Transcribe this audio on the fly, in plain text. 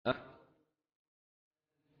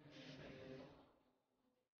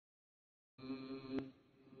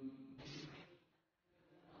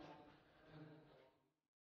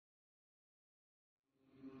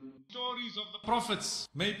stories of the prophets,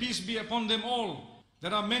 may peace be upon them all,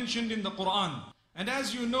 that are mentioned in the Quran. And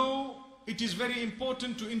as you know, it is very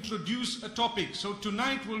important to introduce a topic. So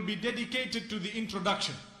tonight will be dedicated to the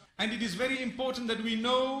introduction. And it is very important that we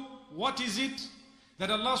know what is it that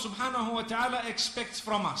Allah subhanahu wa ta'ala expects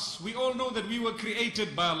from us. We all know that we were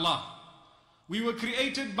created by Allah. We were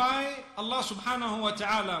created by Allah subhanahu wa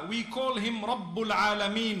ta'ala. We call Him Rabbul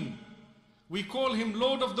Alameen. We call Him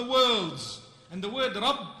Lord of the worlds. And the word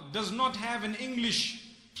Rabb does not have an English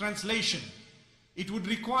translation. It would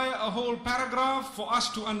require a whole paragraph for us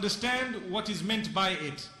to understand what is meant by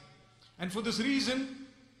it. And for this reason,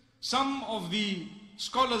 some of the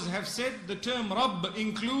scholars have said the term Rabb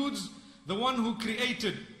includes the one who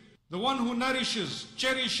created, the one who nourishes,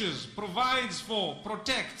 cherishes, provides for,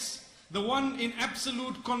 protects, the one in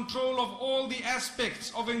absolute control of all the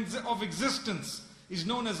aspects of existence is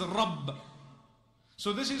known as Rabb.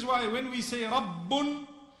 So this is why when we say Rabbun,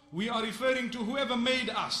 we are referring to whoever made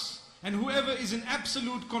us and whoever is in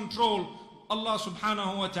absolute control. Allah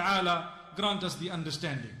subhanahu wa ta'ala grant us the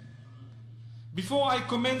understanding. Before I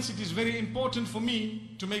commence, it is very important for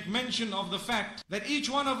me to make mention of the fact that each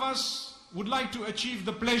one of us would like to achieve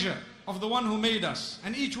the pleasure of the one who made us.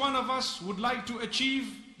 And each one of us would like to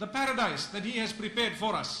achieve the paradise that He has prepared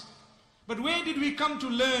for us. But where did we come to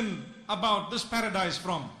learn about this paradise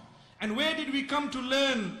from? And where did we come to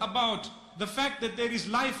learn about the fact that there is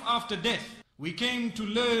life after death? We came to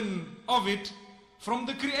learn of it from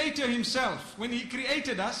the Creator Himself. When He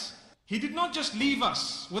created us, He did not just leave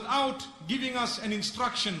us without giving us an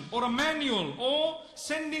instruction or a manual or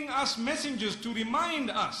sending us messengers to remind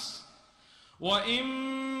us. وَإِن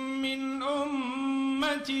مِّنْ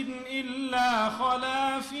أُمَّةٍ إِلَّا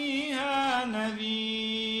خَلَا فِيهَا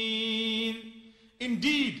نَذِيرٌ.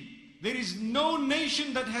 Indeed, there is no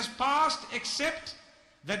nation that has passed except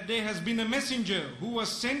that there has been a messenger who was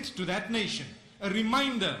sent to that nation. A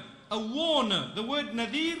reminder, a warner. The word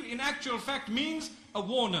Nadir in actual fact means a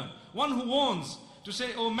warner. One who warns to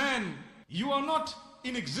say, oh man, you are not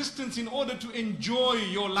in existence in order to enjoy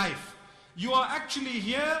your life. You are actually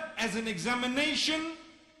here as an examination,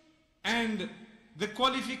 and the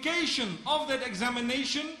qualification of that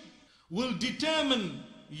examination will determine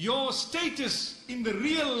your status in the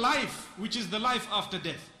real life, which is the life after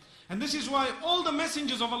death. And this is why all the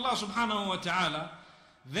messengers of Allah subhanahu wa ta'ala,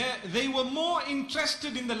 they were more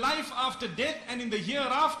interested in the life after death and in the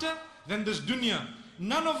hereafter than this dunya.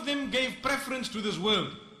 None of them gave preference to this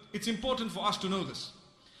world. It's important for us to know this.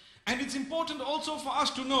 And it's important also for us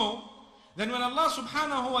to know that when Allah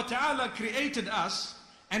subhanahu wa ta'ala created us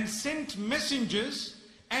and sent messengers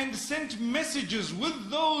and sent messages with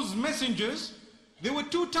those messengers, there were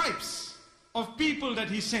two types of people that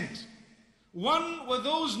He sent. One were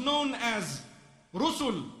those known as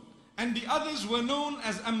Rusul, and the others were known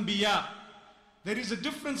as Anbiya. There is a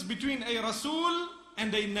difference between a Rasul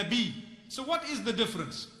and a Nabi. So what is the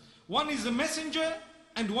difference? One is a messenger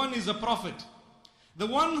and one is a prophet. The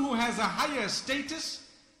one who has a higher status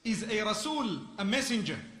is a Rasul, a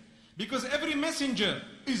messenger. Because every messenger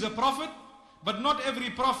is a prophet, but not every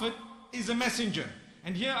prophet is a messenger.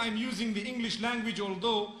 And here I'm using the English language,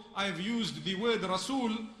 although I've used the word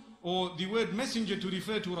Rasul or the word messenger to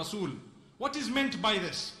refer to Rasul. What is meant by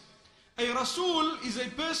this? A Rasul is a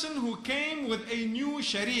person who came with a new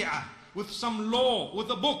Sharia, with some law, with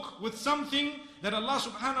a book, with something that Allah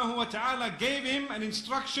subhanahu wa ta'ala gave him, an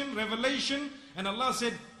instruction, revelation, and Allah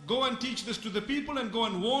said, go and teach this to the people and go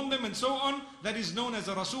and warn them and so on. That is known as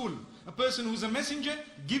a Rasul. A person who's a messenger,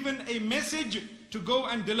 given a message to go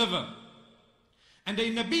and deliver. And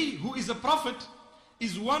a Nabi, who is a prophet,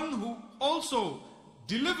 is one who also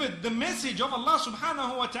delivered the message of Allah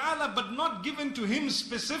subhanahu wa ta'ala, but not given to him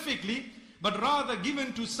specifically, but rather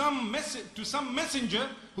given to some messenger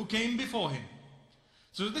who came before him.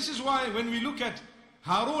 So this is why when we look at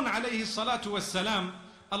Harun alayhi salatu wassalam,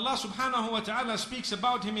 Allah subhanahu wa ta'ala speaks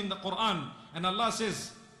about him in the Quran, and Allah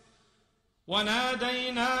says,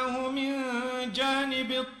 وَنَادَيْنَاهُ مِنْ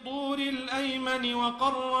جَانِبِ الطُّورِ الْأَيْمَنِ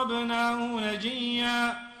وَقَرَّبْنَاهُ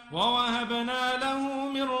نَجِيًّا وَوَهَبْنَا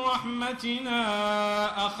لَهُ مِنْ رَحْمَتِنَا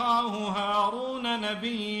أَخَاهُ هَارُونَ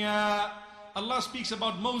نَبِيًّا. Allah speaks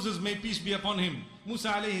about Moses, may peace be upon him, Musa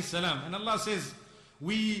alayhi salam, and Allah says,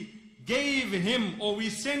 we gave him, or we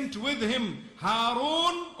sent with him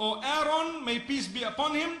Harun or Aaron, may peace be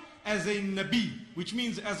upon him, as a Nabi, which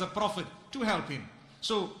means as a prophet, to help him.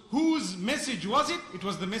 So whose message was it? It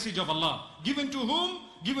was the message of Allah. Given to whom?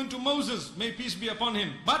 Given to Moses, may peace be upon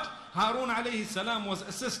him. But Harun alayhi salam was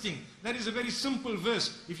assisting. That is a very simple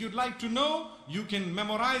verse. If you'd like to know, you can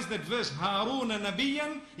memorize that verse. Harun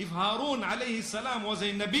nabiyan. If Harun alayhi salam was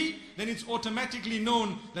a nabi, then it's automatically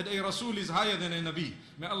known that a rasul is higher than a nabi.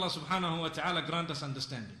 May Allah subhanahu wa ta'ala grant us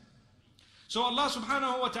understanding. So Allah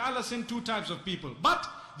subhanahu wa ta'ala sent two types of people. But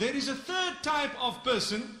there is a third type of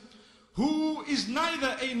person who is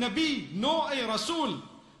neither a nabi nor a rasul,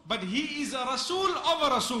 but he is a rasul of a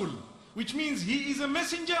rasul, which means he is a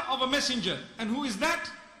messenger of a messenger. And who is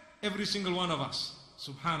that? Every single one of us.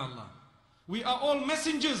 Subhanallah. We are all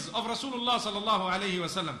messengers of Rasulullah sallallahu alayhi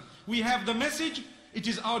wasallam. We have the message. It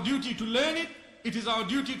is our duty to learn it. It is our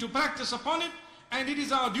duty to practice upon it. And it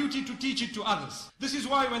is our duty to teach it to others. This is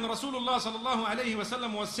why when Rasulullah sallallahu alayhi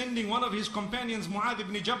wasallam was sending one of his companions, Mu'adh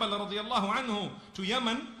ibn Jabal radiyallahu anhu, to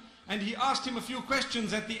Yemen, and he asked him a few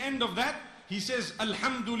questions, at the end of that, he says,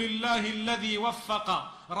 Alhamdulillahi alladhi waffaqa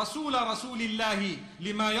Rasula Rasulillahi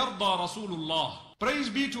lima yarda Rasulullah. Praise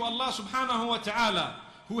be to Allah subhanahu wa ta'ala,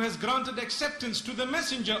 who has granted acceptance to the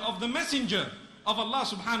messenger of Allah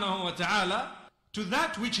subhanahu wa ta'ala, to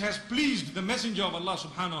that which has pleased the messenger of Allah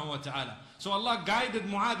subhanahu wa ta'ala. So Allah guided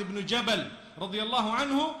Mu'adh ibn Jabal radiyallahu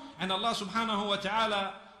anhu, and Allah subhanahu wa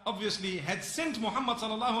ta'ala obviously had sent Muhammad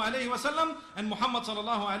sallallahu alayhi wa sallam, and Muhammad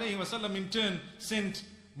sallallahu alayhi wa sallam in turn sent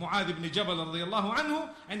Mu'adh ibn Jabal radiyallahu anhu,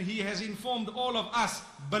 and he has informed all of us,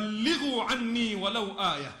 Ballighu anni walau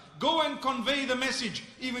ayah. Go and convey the message,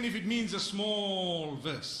 even if it means a small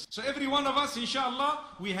verse. So every one of us, inshallah,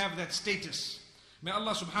 we have that status. May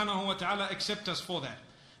Allah subhanahu wa ta'ala accept us for that.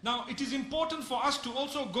 Now, it is important for us to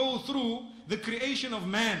also go through the creation of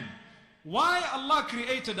man. Why Allah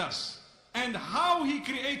created us and how He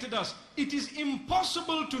created us. It is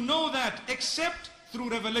impossible to know that except through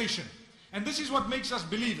revelation. And this is what makes us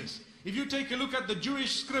believers. If you take a look at the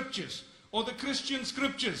Jewish scriptures or the Christian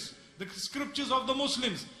scriptures, the scriptures of the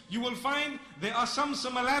Muslims, you will find there are some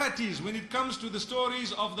similarities when it comes to the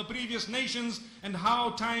stories of the previous nations and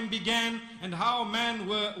how time began and how man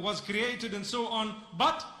was created and so on.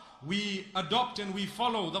 But we adopt and we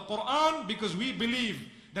follow the Quran because we believe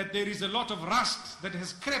that there is a lot of rust that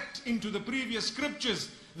has crept into the previous scriptures.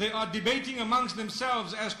 They are debating amongst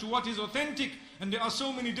themselves as to what is authentic, and there are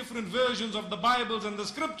so many different versions of the Bibles and the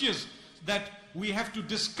scriptures that we have to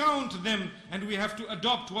discount them and we have to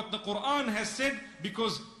adopt what the Quran has said,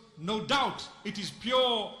 because no doubt it is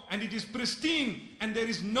pure and it is pristine and there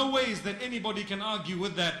is no ways that anybody can argue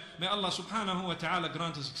with that. May Allah subhanahu wa ta'ala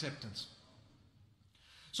grant us acceptance.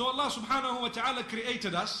 So Allah subhanahu wa ta'ala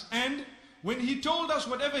created us, and when He told us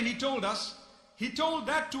whatever He told us, He told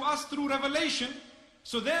that to us through revelation.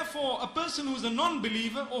 So therefore, a person who is a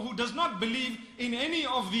non-believer or who does not believe in any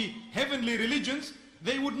of the heavenly religions,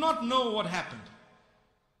 they would not know what happened.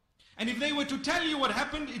 And if they were to tell you what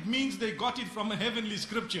happened, it means they got it from a heavenly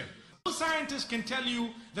scripture. No scientist can tell you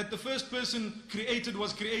that the first person created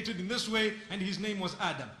was created in this way and his name was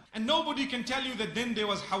Adam. And nobody can tell you that then there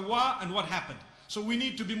was Hawa and what happened. So we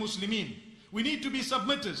need to be Muslimin. We need to be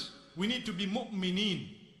submitters. We need to be mu'mineen,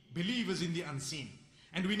 believers in the unseen.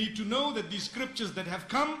 And we need to know that these scriptures that have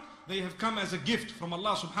come, they have come as a gift from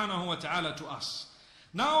Allah subhanahu wa ta'ala to us.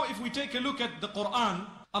 Now if we take a look at the Quran,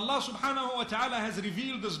 Allah subhanahu wa ta'ala has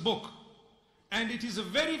revealed this book. And it is a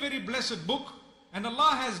very, very blessed book. And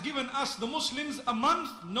Allah has given us, the Muslims, a month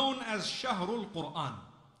known as Shahrul Quran.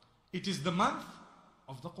 It is the month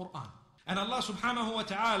of the Quran. And Allah subhanahu wa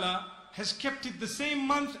ta'ala has kept it the same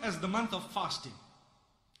month as the month of fasting.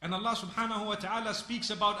 And Allah subhanahu wa ta'ala speaks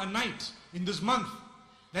about a night in this month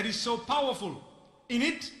that is so powerful. In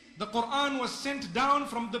it, the Quran was sent down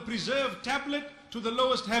from the preserved tablet to the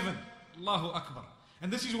lowest heaven. Allahu Akbar.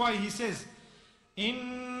 And this is why He says,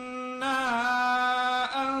 Inna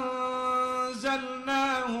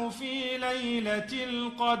anzalnahu fi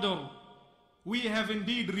laylatil qadr. We have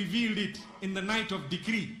indeed revealed it in the night of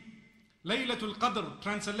decree. Laylatul Qadr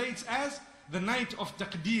translates as the night of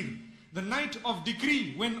taqdeer, the night of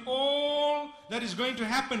decree, when all that is going to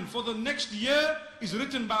happen for the next year is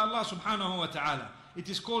written by Allah subhanahu wa ta'ala. It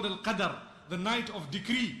is called Al-Qadr, the night of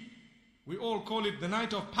decree. We all call it the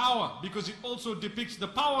night of power because it also depicts the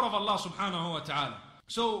power of Allah subhanahu wa ta'ala.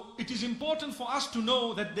 So it is important for us to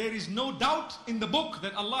know that there is no doubt in the book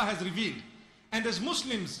that Allah has revealed. And as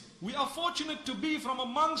Muslims, we are fortunate to be from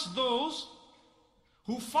amongst those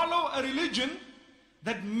who follow a religion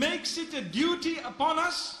that makes it a duty upon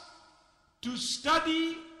us to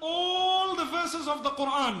study all the verses of the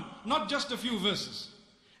Quran, not just a few verses.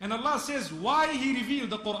 And Allah says why He revealed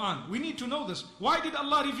the Quran. We need to know this. Why did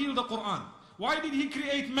Allah reveal the Quran? Why did He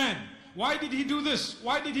create man? Why did He do this?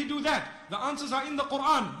 Why did He do that? The answers are in the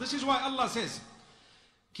Quran. This is why Allah says,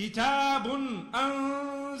 Kitabun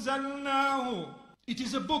anzalnahu. It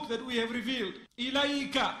is a book that we have revealed.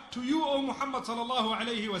 Ilayka, to you, O Muhammad sallallahu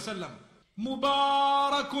alayhi wa sallam.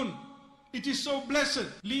 Mubarakun. It is so blessed.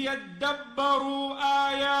 Liyadabbaru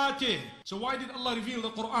ayatih. So why did Allah reveal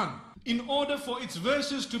the Quran? In order for its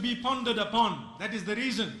verses to be pondered upon. That is the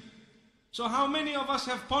reason. So how many of us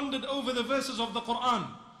have pondered over the verses of the Quran?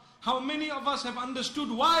 How many of us have understood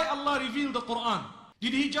why Allah revealed the Quran?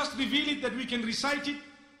 Did He just reveal it that we can recite it?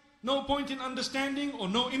 No point in understanding or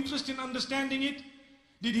no interest in understanding it?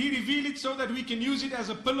 Did He reveal it so that we can use it as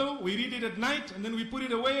a pillow? We read it at night and then we put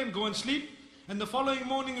it away and go and sleep. And the following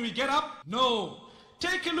morning we get up? No.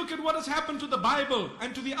 Take a look at what has happened to the Bible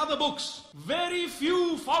and to the other books. Very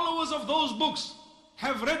few followers of those books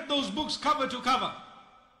have read those books cover to cover.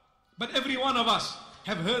 But every one of us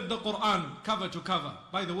have heard the Quran cover to cover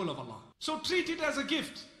by the will of Allah. So treat it as a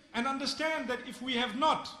gift and understand that if we have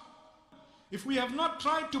not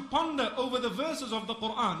tried to ponder over the verses of the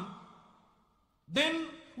Quran, then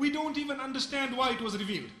we don't even understand why it was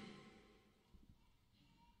revealed.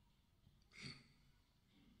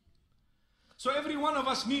 So every one of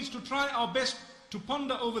us needs to try our best to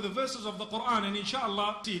ponder over the verses of the Quran, and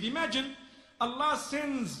inshallah, imagine Allah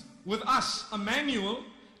sends with us a manual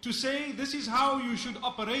to say this is how you should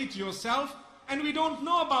operate yourself, and we don't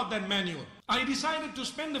know about that manual. I decided to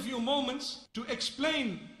spend a few moments to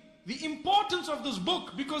explain the importance of this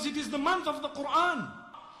book because it is the month of the Quran.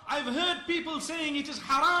 I've heard people saying it is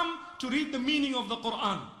haram to read the meaning of the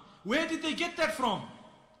Quran. Where did they get that from?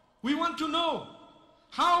 We want to know.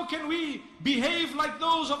 How can we behave like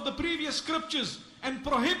those of the previous scriptures and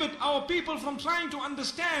prohibit our people from trying to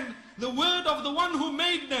understand the word of the one who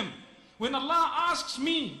made them? When Allah asks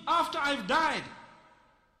me after I've died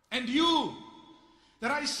and you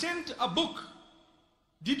that I sent a book,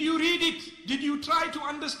 did you read it? Did you try to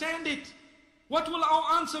understand it? What will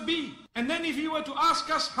our answer be? And then if He were to ask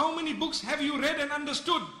us how many books have you read and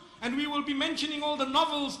understood, and we will be mentioning all the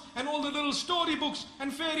novels and all the little storybooks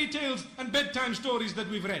and fairy tales and bedtime stories that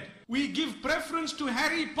we've read. We give preference to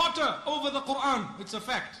Harry Potter over the Quran. It's a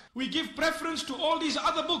fact. We give preference to all these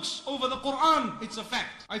other books over the Quran. It's a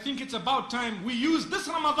fact. I think it's about time we use this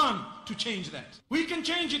Ramadan to change that. We can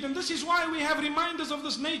change it, and this is why we have reminders of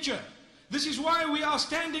this nature. This is why we are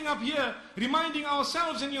standing up here reminding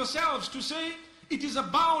ourselves and yourselves to say, it is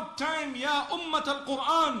about time, Ya Ummat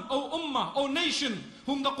al-Quran, O Ummah, O nation,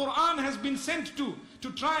 whom the Quran has been sent to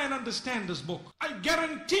try and understand this book. I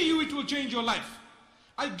guarantee you it will change your life.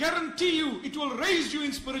 I guarantee you it will raise you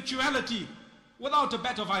in spirituality without a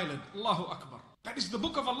bat of eyelid. Allahu Akbar. That is the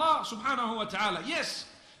book of Allah subhanahu wa ta'ala. Yes,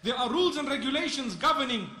 there are rules and regulations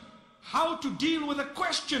governing how to deal with a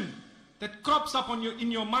question that crops up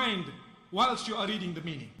in your mind whilst you are reading the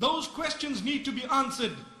meaning. Those questions need to be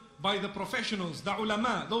answered by the professionals, the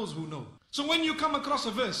ulama, those who know. So when you come across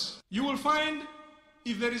a verse, you will find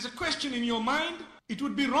if there is a question in your mind, it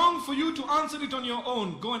would be wrong for you to answer it on your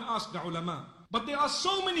own. Go and ask the ulama. But there are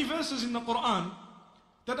so many verses in the Quran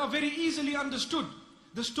that are very easily understood.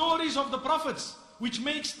 The stories of the prophets, which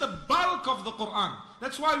makes the bulk of the Quran.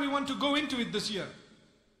 That's why we want to go into it this year.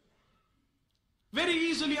 Very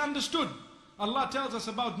easily understood. Allah tells us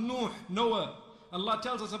about Noah. Allah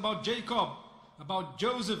tells us about Jacob, about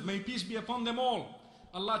Joseph, may peace be upon them all.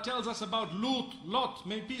 Allah tells us about Lot,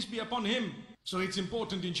 may peace be upon him. So it's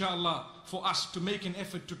important, inshallah, for us to make an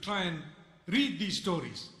effort to try and read these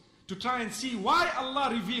stories, to try and see why Allah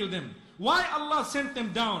revealed them, why Allah sent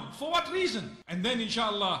them down, for what reason. And then,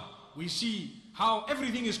 inshallah, we see how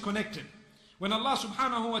everything is connected. When Allah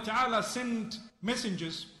subhanahu wa ta'ala sent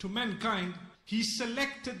messengers to mankind, He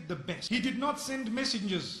selected the best. He did not send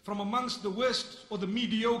messengers from amongst the worst or the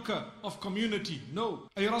mediocre of community. No.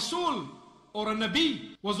 A Rasul or a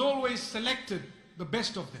Nabi was always selected the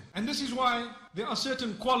best of them. And this is why there are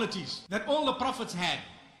certain qualities that all the prophets had.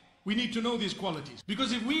 We need to know these qualities.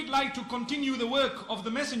 Because if we'd like to continue the work of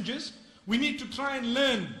the messengers, we need to try and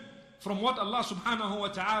learn from what Allah subhanahu wa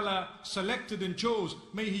ta'ala selected and chose.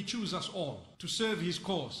 May He choose us all to serve His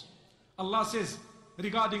cause. Allah says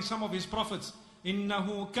regarding some of His prophets,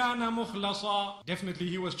 إِنَّهُ كَانَ مُخْلَصًا. Definitely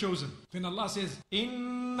he was chosen. Then Allah says,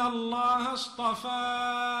 إِنَّ اللَّهَ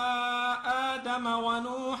اصْطَفَى آدَمَ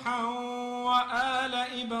وَنُوحًا وَآلَ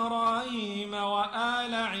إِبْرَاهِيمَ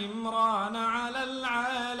وَآلَ عِمْرَانَ عَلَى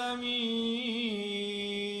الْعَالَمِينَ.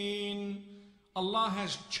 Allah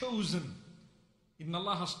has chosen. إِنَّ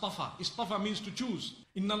اللَّهَ اصْطَفَى. Istafa means to choose.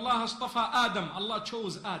 إِنَّ اللَّهَ اصْطَفَى Adam. Allah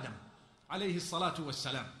chose Adam. Alayhi salatu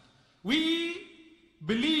wassalam. We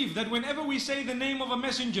believe that whenever we say the name of a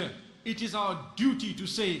messenger, it is our duty to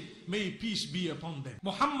say, may peace be upon them.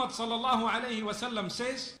 Muhammad sallallahu alayhi wasallam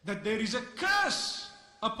says that there is a curse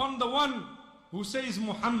upon the one who says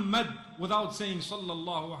Muhammad without saying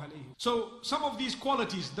sallallahu alayhi. So some of these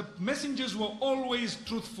qualities, the messengers were always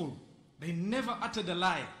truthful. They never uttered a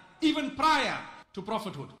lie, even prior to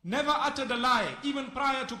prophethood. Never uttered a lie, even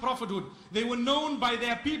prior to prophethood. They were known by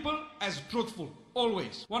their people as truthful,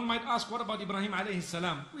 always. One might ask, what about Ibrahim alayhi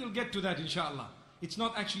salam? We'll get to that inshallah. It's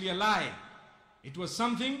not actually a lie. It was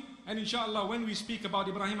something, and inshallah when we speak about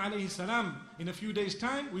Ibrahim alayhi salam in a few days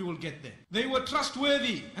time, we will get there. They were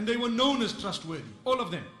trustworthy and they were known as trustworthy, all of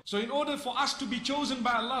them. So in order for us to be chosen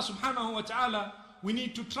by Allah subhanahu wa ta'ala, we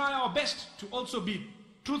need to try our best to also be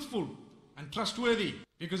truthful and trustworthy.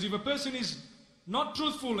 Because if a person is not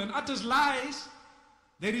truthful and utters lies,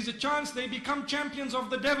 there is a chance they become champions of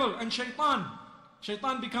the devil and shaitan.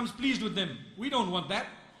 Shaitan becomes pleased with them. We don't want that.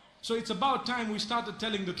 So it's about time we started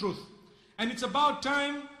telling the truth. And it's about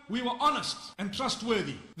time we were honest and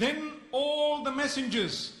trustworthy. Then all the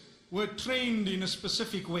messengers were trained in a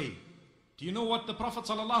specific way. Do you know what the Prophet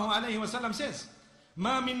ﷺ says?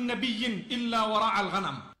 مَا مِن نَبِيٍّ إِلَّا وَرَعَ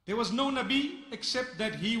الْغَنَمِ. There was no Nabi except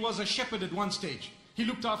that he was a shepherd at one stage. He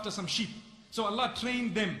looked after some sheep. So Allah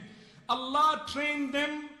trained them. Allah trained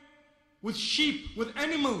them with sheep, with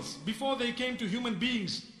animals, before they came to human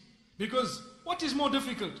beings. Because what is more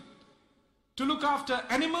difficult? To look after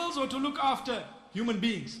animals or to look after human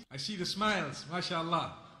beings? I see the smiles,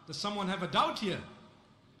 mashallah. Does someone have a doubt here?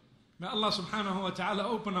 May Allah subhanahu wa ta'ala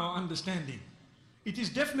open our understanding. It is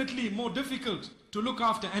definitely more difficult to look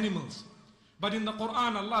after animals. But in the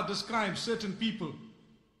Quran, Allah describes certain people.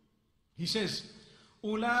 He says,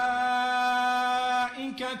 أُولَئِكَ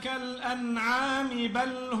كَالْأَنْعَامِ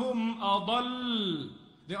بَلْ هُمْ أَضَلُّ.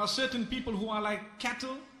 There are certain people who are like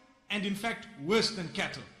cattle, and in fact worse than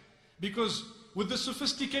cattle. Because with the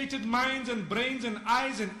sophisticated minds and brains and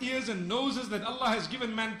eyes and ears and noses that Allah has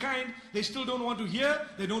given mankind, they still don't want to hear,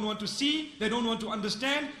 they don't want to see, they don't want to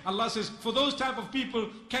understand. Allah says, for those type of people,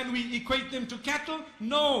 can we equate them to cattle?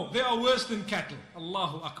 No, they are worse than cattle.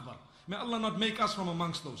 Allahu Akbar. May Allah not make us from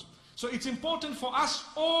amongst those. So it's important for us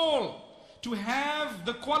all to have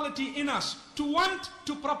the quality in us, to want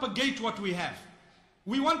to propagate what we have.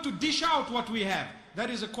 We want to dish out what we have. That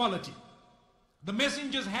is a quality. The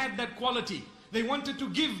messengers had that quality. They wanted to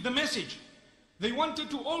give the message. They wanted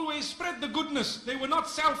to always spread the goodness. They were not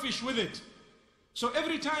selfish with it. So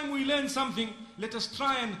every time we learn something, let us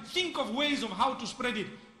try and think of ways of how to spread it.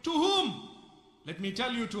 To whom? Let me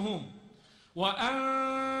tell you to whom.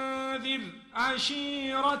 وَأَنذِرْ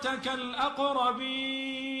عَشِيرَتَكَ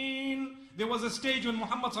الْأَقْرَبِينَ. There was a stage when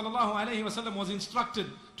Muhammad sallallahu alayhi wasallam was instructed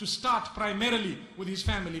to start primarily with his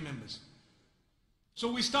family members. So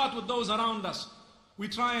we start with those around us. We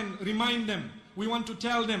try and remind them. We want to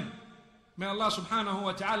tell them. May Allah subhanahu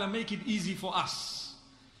wa ta'ala make it easy for us.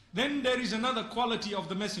 Then there is another quality of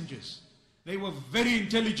the messengers. They were very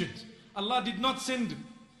intelligent. Allah did not send,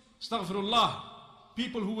 astaghfirullah,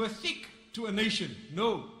 people who were thick to a nation.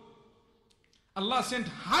 No. Allah sent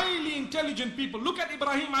highly intelligent people. Look at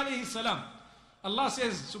Ibrahim alayhi salam. Allah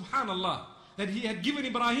says, subhanallah, that he had given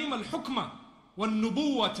Ibrahim al-hukma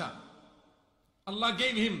wal-nubuwata. Allah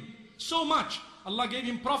gave him so much. Allah gave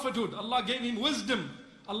him prophethood. Allah gave him wisdom.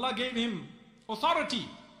 Allah gave him authority.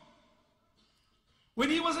 When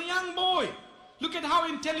he was a young boy, look at how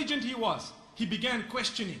intelligent he was. He began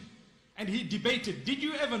questioning and he debated. Did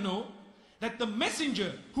you ever know that the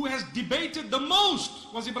messenger who has debated the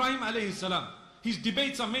most was Ibrahim alayhi salam? His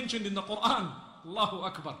debates are mentioned in the Quran. Allahu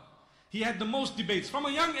Akbar. He had the most debates. From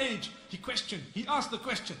a young age, he questioned. He asked the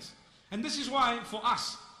questions. And this is why for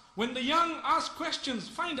us, when the young ask questions,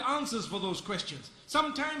 find answers for those questions.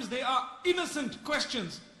 Sometimes they are innocent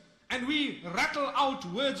questions and we rattle out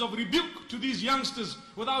words of rebuke to these youngsters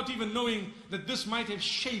without even knowing that this might have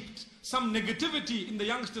shaped some negativity in the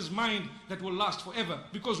youngster's mind that will last forever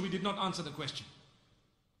because we did not answer the question.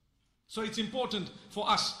 So it's important for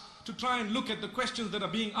us to try and look at the questions that are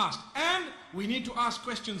being asked, and we need to ask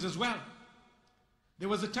questions as well. There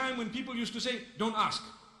was a time when people used to say, don't ask.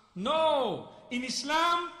 No, in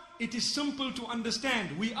Islam it is simple to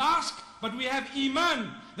understand. We ask, but we have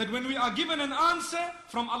iman that when we are given an answer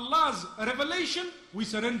from Allah's revelation, we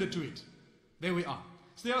surrender to it. There we are.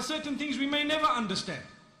 So there are certain things we may never understand,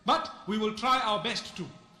 but we will try our best to.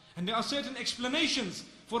 And there are certain explanations,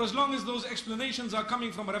 for as long as those explanations are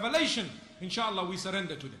coming from revelation, inshallah we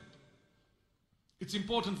surrender to them. It's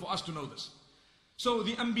important for us to know this. So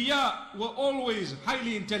the Anbiya were always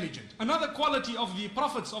highly intelligent. Another quality of the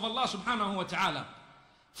prophets of Allah subhanahu wa ta'ala,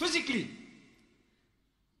 physically,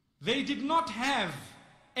 they did not have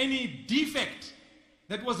any defect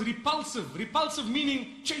that was repulsive. Repulsive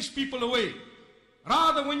meaning chase people away.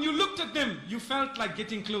 Rather, when you looked at them, you felt like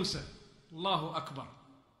getting closer. Allahu Akbar.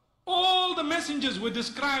 All the messengers were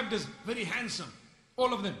described as very handsome,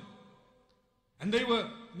 all of them. And they were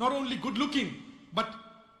not only good looking, but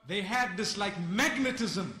they had this like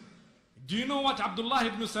magnetism. Do you know what Abdullah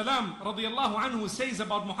ibn Salam radiallahu anhu says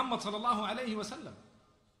about Muhammad sallallahu alayhi wa sallam?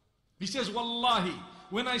 He says, Wallahi,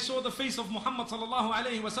 when I saw the face of Muhammad sallallahu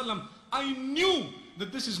alayhi wa sallam, I knew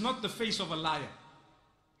that this is not the face of a liar.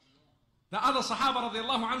 The other Sahaba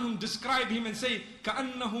radiallahu anhum describe him and say,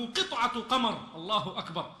 كَأَنَّهُ قِطْعَةُ قَمَرٍ Allahu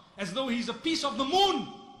Akbar. As though he's a piece of the moon.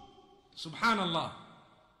 Subhanallah.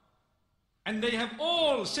 And they have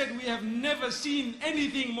all said, we have never seen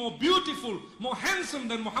anything more beautiful, more handsome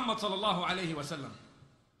than Muhammad sallallahu alayhi wa sallam.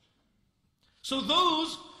 So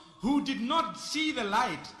those who did not see the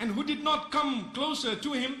light and who did not come closer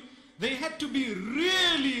to him, they had to be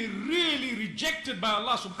really, really rejected by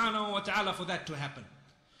Allah subhanahu wa ta'ala for that to happen.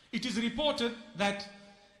 It is reported that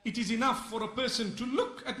it is enough for a person to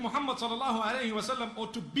look at Muhammad sallallahu alayhi wa sallam or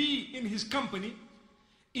to be in his company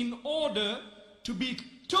in order to be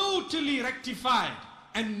totally rectified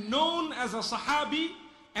and known as a Sahabi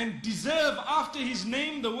and deserve after his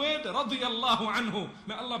name the word radiyallahu anhu.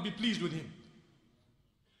 May Allah be pleased with him.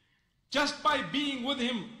 Just by being with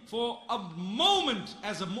him for a moment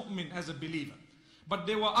as a mu'min, as a believer. But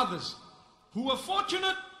there were others who were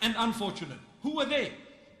fortunate and unfortunate. Who were they?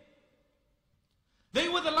 They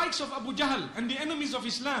were the likes of Abu Jahl and the enemies of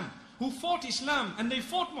Islam who fought Islam and they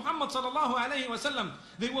fought Muhammad sallallahu alayhi wa sallam.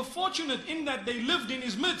 They were fortunate in that they lived in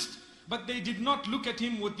his midst, but they did not look at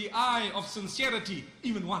him with the eye of sincerity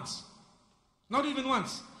even once. Not even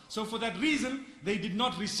once. So for that reason, they did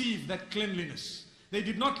not receive that cleanliness. They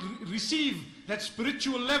did not receive that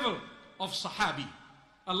spiritual level of Sahabi.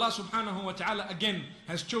 Allah subhanahu wa ta'ala again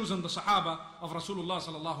has chosen the Sahaba of Rasulullah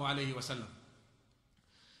sallallahu alayhi wa sallam.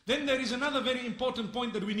 Then there is another very important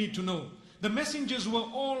point that we need to know. The messengers were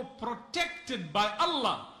all protected by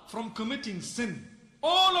Allah from committing sin.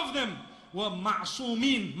 All of them were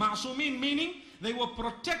ma'soomeen. Ma'soomeen meaning they were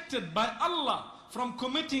protected by Allah from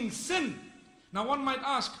committing sin. Now one might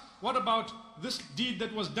ask, what about this deed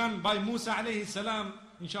that was done by Musa alayhi salam?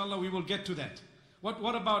 Inshallah we will get to that.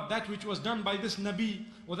 What about that which was done by this Nabi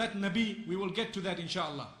or that Nabi? We will get to that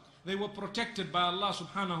inshallah. They were protected by Allah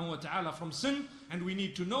subhanahu wa ta'ala from sin, and we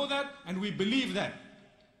need to know that and we believe that.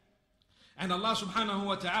 And Allah subhanahu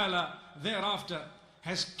wa ta'ala thereafter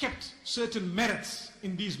has kept certain merits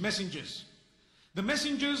in these messengers. The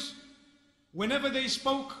messengers, whenever they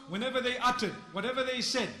spoke, whenever they uttered, whatever they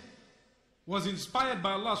said, was inspired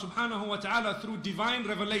by Allah subhanahu wa ta'ala through divine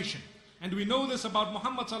revelation. And we know this about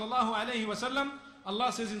Muhammad sallallahu alayhi wa sallam.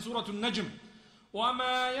 Allah says in Surah An-Najm,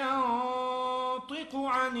 وَمَا يَنطِقُ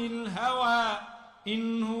عَنِ الْهَوَىٰ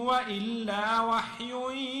إِنْ هُوَ إِلَّا وَحْيٌ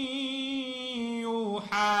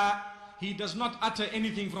يُوحَىٰ. He does not utter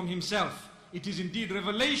anything from himself. It is indeed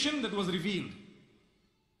revelation that was revealed.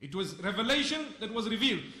 It was revelation that was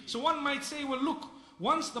revealed. So one might say, well look,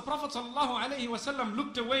 once the Prophet ﷺ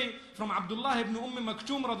looked away from Abdullah ibn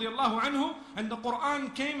Maktoum radiallahu anhu, and the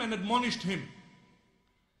Quran came and admonished him.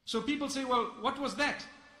 So people say, well, what was that?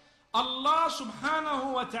 Allah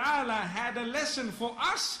subhanahu wa ta'ala had a lesson for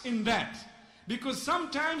us in that. Because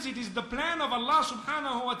sometimes it is the plan of Allah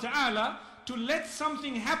subhanahu wa ta'ala to let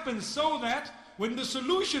something happen so that when the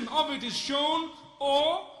solution of it is shown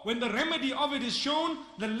or when the remedy of it is shown,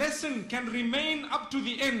 the lesson can remain up to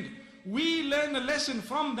the end. We learn a lesson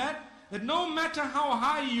from that, that no matter how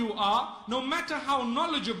high you are, no matter how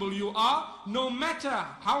knowledgeable you are, no matter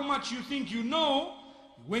how much you think you know,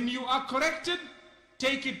 when you are corrected,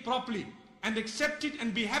 take it properly and accept it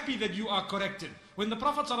and be happy that you are corrected. When the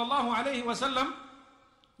Prophet ﷺ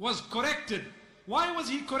was corrected, why was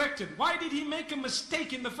he corrected? Why did he make a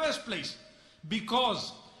mistake in the first place?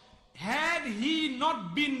 Because had he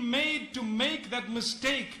not been made to make that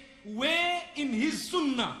mistake, where in his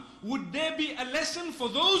sunnah would there be a lesson for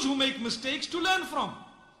those who make mistakes to learn from?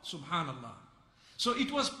 Subhanallah. So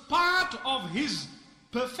it was part of his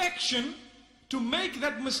perfection to make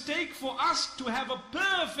that mistake for us to have a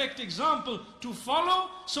perfect example to follow,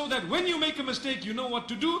 so that when you make a mistake you know what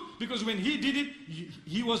to do, because when he did it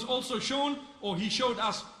he was also shown, or he showed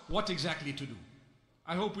us what exactly to do.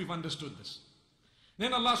 I hope we've understood this.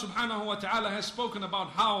 Then Allah subhanahu wa ta'ala has spoken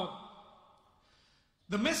about how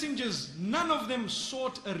the messengers, none of them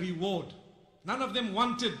sought a reward. None of them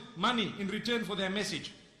wanted money in return for their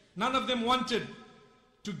message. None of them wanted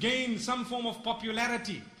to gain some form of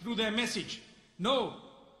popularity through their message. No.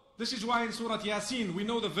 This is why in Surah Yasin we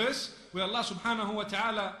know the verse where Allah subhanahu wa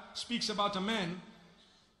ta'ala speaks about a man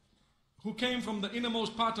who came from the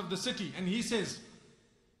innermost part of the city, and he says,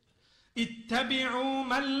 اتبعوا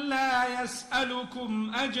من لا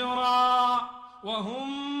يسألكم أجرا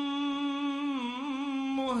وهم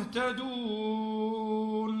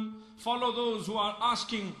مهتدون. Follow those who are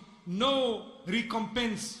asking no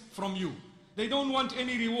recompense from you. They don't want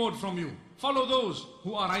any reward from you. Follow those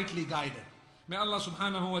who are rightly guided. May Allah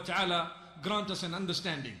subhanahu wa ta'ala grant us an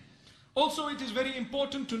understanding. Also, it is very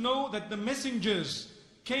important to know that the messengers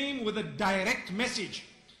came with a direct message.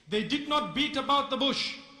 They did not beat about the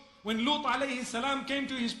bush. When Lut alayhi salam came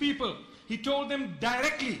to his people, he told them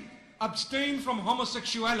directly, abstain from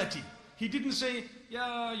homosexuality. He didn't say,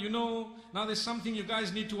 yeah, you know, now there's something you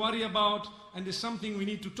guys need to worry about and there's something we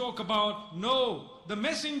need to talk about. No, the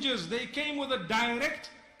messengers, they came with a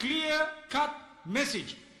direct, clear-cut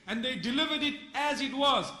message. And they delivered it as it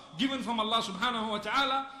was, given from Allah subhanahu wa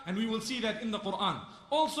ta'ala, and we will see that in the Quran.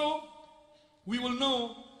 Also, we will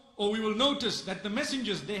know, or we will notice that the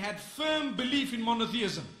messengers, they had firm belief in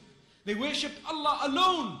monotheism. They worshipped Allah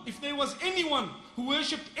alone. If there was anyone who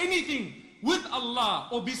worshipped anything with Allah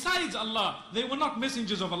or besides Allah, they were not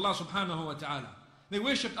messengers of Allah subhanahu wa ta'ala. They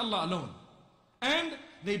worshipped Allah alone. And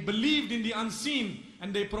they believed in the unseen,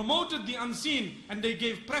 and they promoted the unseen, and they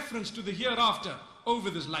gave preference to the hereafter over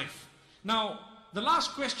this life. Now, the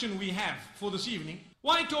last question we have for this evening,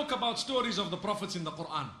 why talk about stories of the prophets in the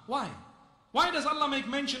Quran? Why? Why does Allah make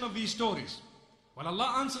mention of these stories? Well,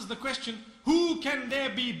 Allah answers the question, who can there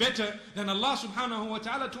be better than Allah subhanahu wa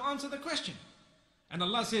ta'ala to answer the question? And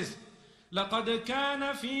Allah says, لَقَدْ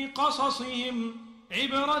كَانَ فِي قَصَصِهِمْ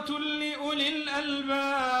عِبْرَةٌ لِأُولِي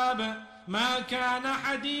الْأَلْبَابِ مَا كَانَ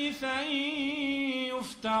حَدِيثًا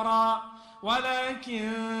يُفْتَرَى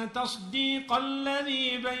ولكن تصديق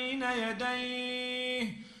الذي بين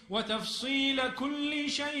يديه وتفصيل كل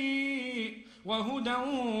شيء وهدى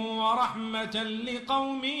ورحمة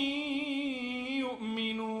لقوم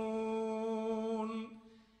يؤمنون.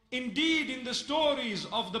 Indeed, in the stories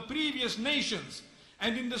of the previous nations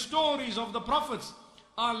and in the stories of the prophets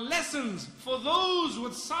are lessons for those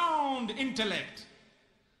with sound intellect.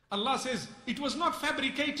 Allah says it was not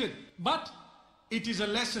fabricated, but it is a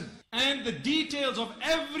lesson, and the details of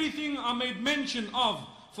everything are made mention of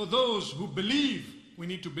for those who believe. We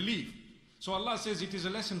need to believe. So Allah says it is a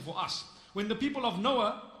lesson for us. When the people of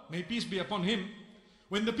Noah, may peace be upon him,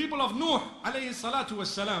 when the people of Nuh alayhi salatu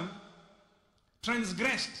wassalam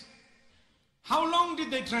transgressed, how long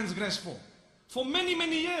did they transgress for? For many,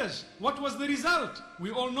 many years. What was the result?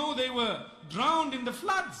 We all know they were drowned in the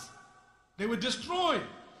floods. They were destroyed.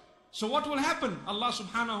 So what will happen? Allah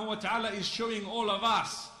subhanahu wa ta'ala is showing all of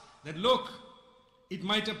us that look, it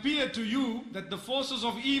might appear to you that the forces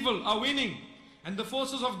of evil are winning and the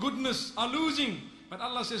forces of goodness are losing. But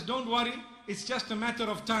Allah says, don't worry, it's just a matter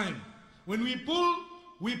of time. When we pull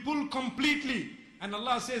completely. And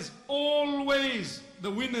Allah says, always the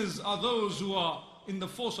winners are those who are in the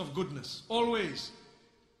force of goodness. Always.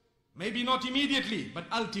 Maybe not immediately, but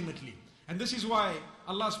ultimately. And this is why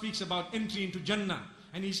Allah speaks about entry into Jannah.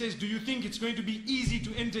 And He says, do you think it's going to be easy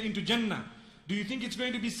to enter into Jannah? Do you think it's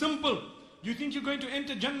going to be simple? Do you think you're going to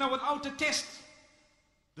enter Jannah without a test?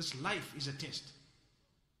 This life is a test.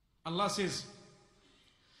 Allah says,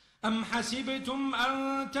 أَمْ حَسِبْتُمْ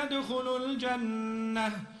أَن تَدْخُلُوا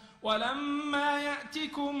الْجَنَّةِ وَلَمَّا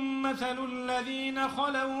يَأْتِكُمْ مَثَلُ الَّذِينَ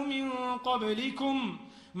خَلَوْا مِنْ قَبْلِكُمْ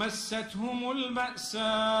مَسَّتْهُمُ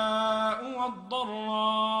الْبَأْسَاءُ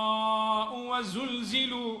وَالضَّرَّاءُ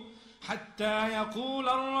وَزُلْزِلُوا حتى يقول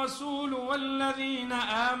الرسول والذين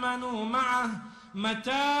آمنوا معه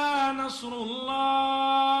متى نصر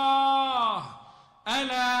الله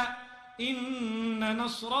ألا إن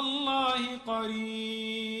نصر الله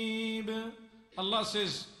قريب. Allah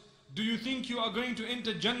says, do you think you are going to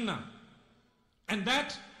enter Jannah and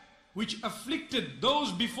that which afflicted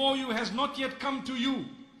those before you has not yet come to you?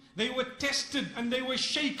 They were tested and they were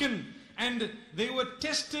shaken and they were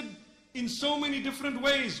tested in so many different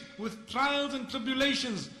ways, with trials and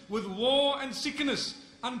tribulations, with war and sickness,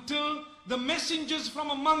 until the messengers from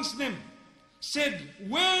amongst them said,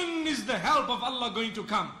 when is the help of Allah going to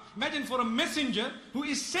come? Imagine for a messenger who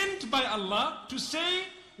is sent by Allah to say,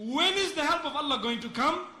 when is the help of Allah going to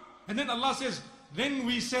come? And then Allah says, then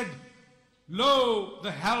we said, lo,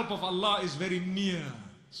 the help of Allah is very near.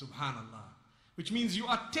 Subhanallah. Which means you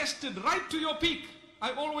are tested right to your peak.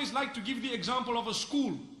 I always like to give the example of a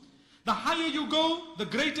school. The higher you go, the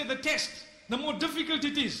greater the test, the more difficult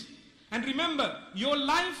it is. And remember, your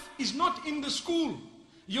life is not in the school.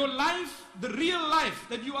 Your life, the real life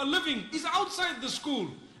that you are living, is outside the school.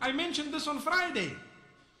 I mentioned this on Friday.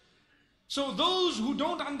 So those who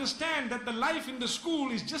don't understand that the life in the school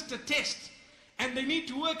is just a test, and they need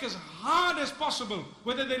to work as hard as possible,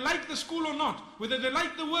 whether they like the school or not, whether they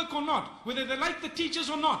like the work or not, whether they like the teachers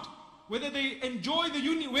or not, whether they enjoy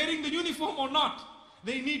wearing the uniform or not.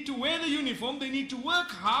 They need to wear the uniform, they need to work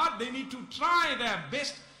hard, they need to try their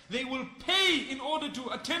best. They will pay in order to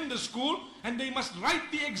attend the school, and they must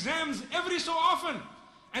write the exams every so often.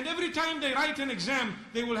 And every time they write an exam,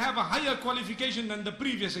 they will have a higher qualification than the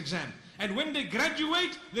previous exam. And when they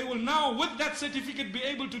graduate, they will now, with that certificate, be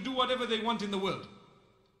able to do whatever they want in the world.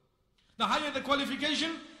 The higher the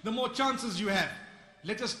qualification, the more chances you have.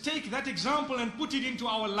 Let us take that example and put it into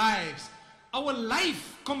our lives. Our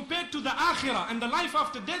life compared to the akhirah and the life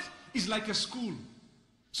after death is like a school.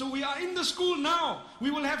 So we are in the school now. We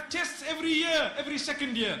will have tests every year, every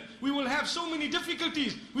second year. We will have so many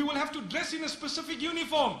difficulties. We will have to dress in a specific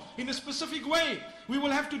uniform, in a specific way. We will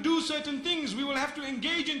have to do certain things. We will have to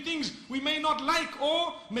engage in things we may not like,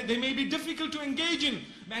 or they may be difficult to engage in.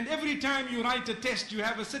 And every time you write a test, you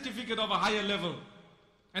have a certificate of a higher level.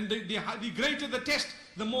 And the greater the test,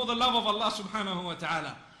 the more the love of Allah subhanahu wa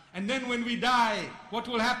ta'ala. And then when we die, what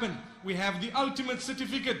will happen? We have the ultimate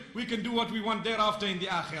certificate. We can do what we want thereafter in the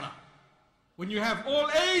akhirah. When you have all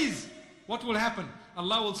A's, what will happen?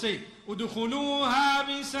 Allah will say, "Udkhuluha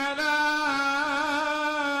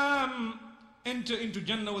bisalam." Enter into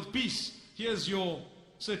Jannah with peace. Here's your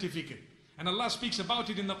certificate. And Allah speaks about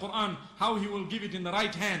it in the Quran, how He will give it in the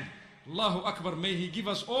right hand. Allahu Akbar, may He give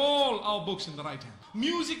us all our books in the right hand.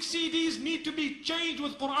 Music CDs need to be changed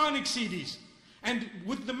with Quranic CDs. And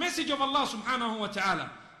with the message of Allah subhanahu wa ta'ala,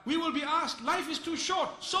 we will be asked, life is too short.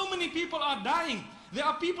 So many people are dying. There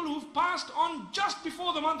are people who've passed on just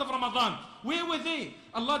before the month of Ramadan. Where were they?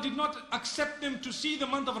 Allah did not accept them to see the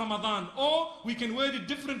month of Ramadan. Or we can word it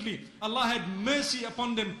differently. Allah had mercy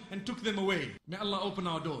upon them and took them away. May Allah open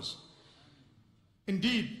our doors.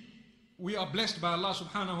 Indeed, we are blessed by Allah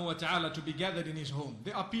subhanahu wa ta'ala to be gathered in His home.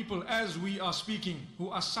 There are people, as we are speaking, who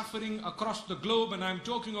are suffering across the globe, and I'm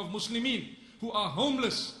talking of Muslimin, who are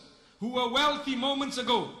homeless, who were wealthy moments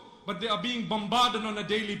ago, but they are being bombarded on a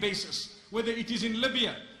daily basis. Whether it is in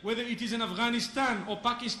Libya, whether it is in Afghanistan, or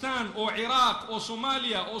Pakistan, or Iraq, or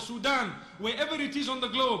Somalia, or Sudan, wherever it is on the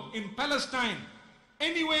globe, in Palestine,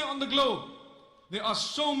 anywhere on the globe, there are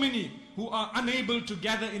so many who are unable to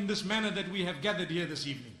gather in this manner that we have gathered here this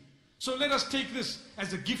evening. So let us take this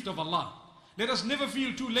as a gift of Allah. Let us never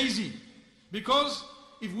feel too lazy, because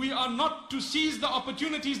if we are not to seize the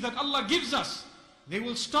opportunities that Allah gives us, they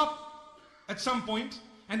will stop at some point,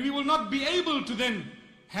 and we will not be able to then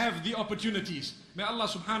have the opportunities. May Allah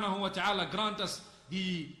subhanahu wa ta'ala grant us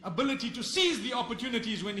the ability to seize the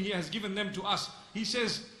opportunities when He has given them to us. He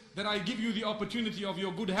says that I give you the opportunity of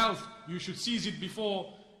your good health. You should seize it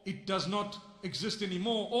before it does not exist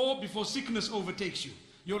anymore, or before sickness overtakes you.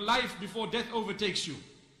 Your life before death overtakes you.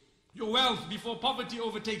 Your wealth before poverty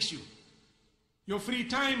overtakes you. Your free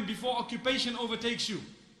time before occupation overtakes you.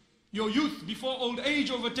 Your youth before old age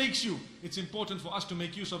overtakes you. It's important for us to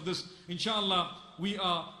make use of this. Inshallah, we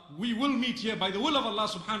will meet here by the will of Allah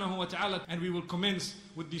subhanahu wa ta'ala, and we will commence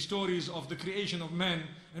with the stories of the creation of man.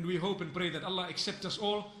 And we hope and pray that Allah accept us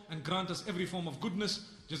all and grant us every form of goodness.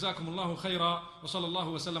 Jazakumullahu khaira wa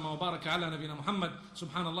sallallahu wa sallam wa baraka ala nabina Muhammad.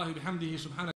 Subhanallah bihamdihi subhanahu.